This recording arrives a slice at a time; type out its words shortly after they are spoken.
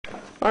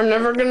I'm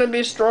never gonna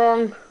be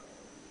strong.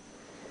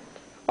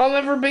 I'll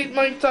never beat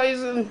Mike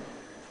Tyson.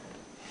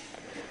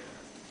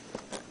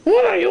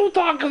 What are you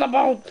talking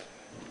about?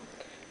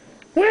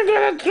 We're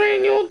gonna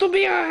train you to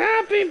be a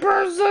happy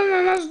person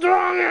and a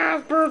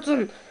strong-ass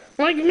person.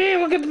 Like me,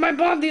 look at my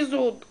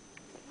bodysuit.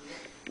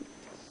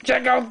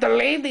 Check out the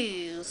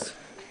ladies.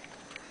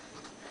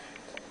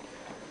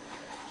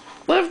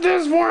 Lift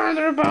this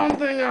 400-pound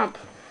thing up.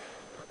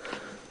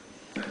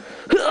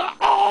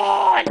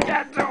 Oh, I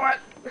can't do it.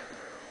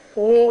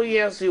 Oh,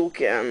 yes, you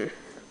can.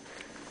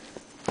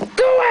 Do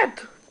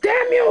it!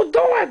 Damn you,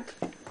 do it!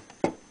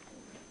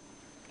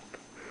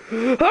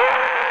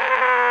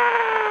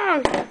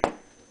 Ah!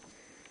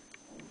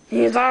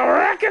 He's a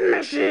wrecking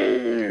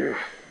machine.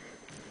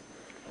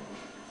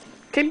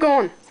 Keep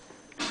going.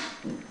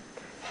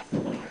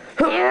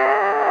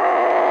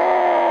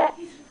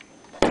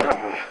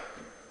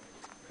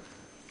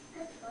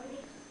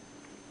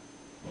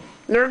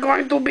 You're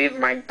going to beat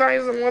Mike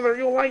Tyson whether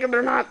you like it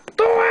or not.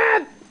 Do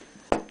it!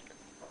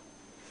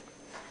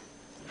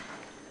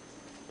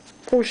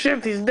 Oh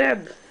shit, he's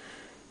dead.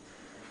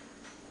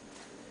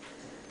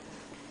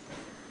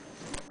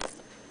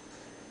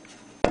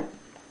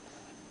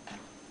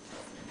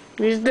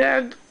 He's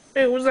dead.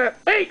 Hey, who's that?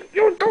 Hey,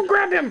 you don't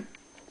grab him!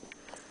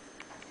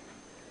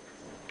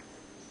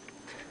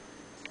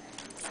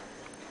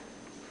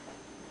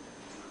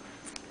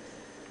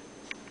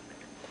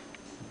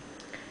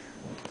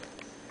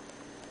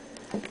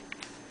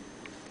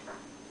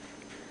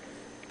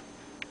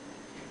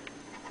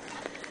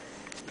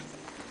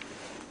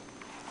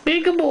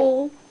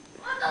 Peekaboo.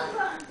 What those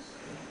runs?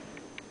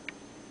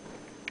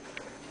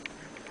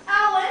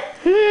 Alan?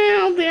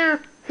 Oh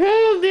dear.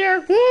 Oh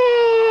dear.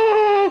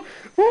 Oh,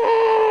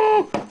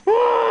 oh,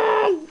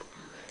 oh.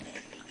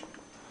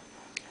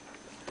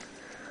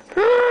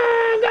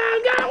 Oh,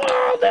 God, God.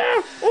 Oh,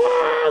 there.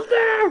 Oh,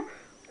 there.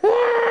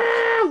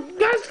 Oh,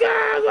 let's go.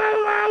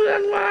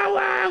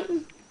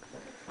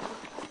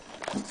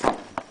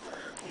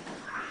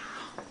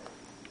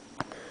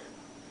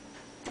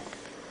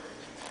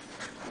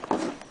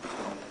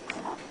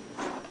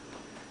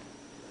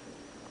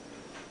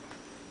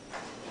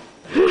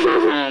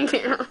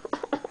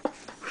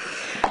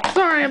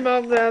 Sorry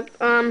about that.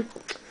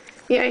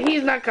 Yeah,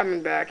 he's not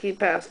coming back. He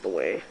passed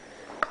away.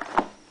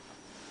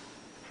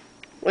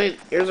 Wait,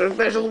 here's our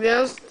special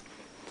guest.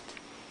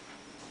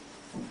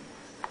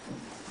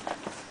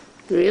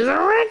 He's a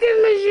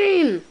wrecking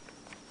machine.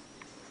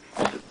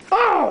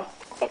 Oh!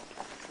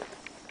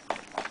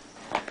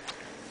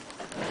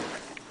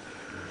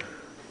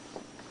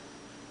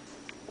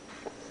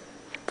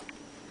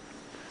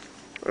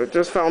 I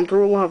just found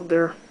true love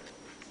there.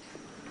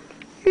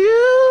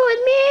 You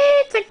and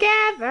me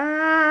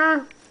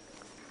together.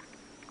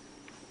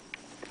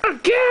 Oh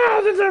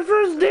God, it's our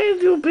first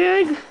date, you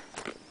pig.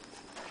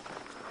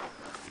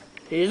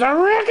 He's a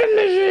wrecking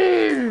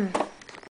machine.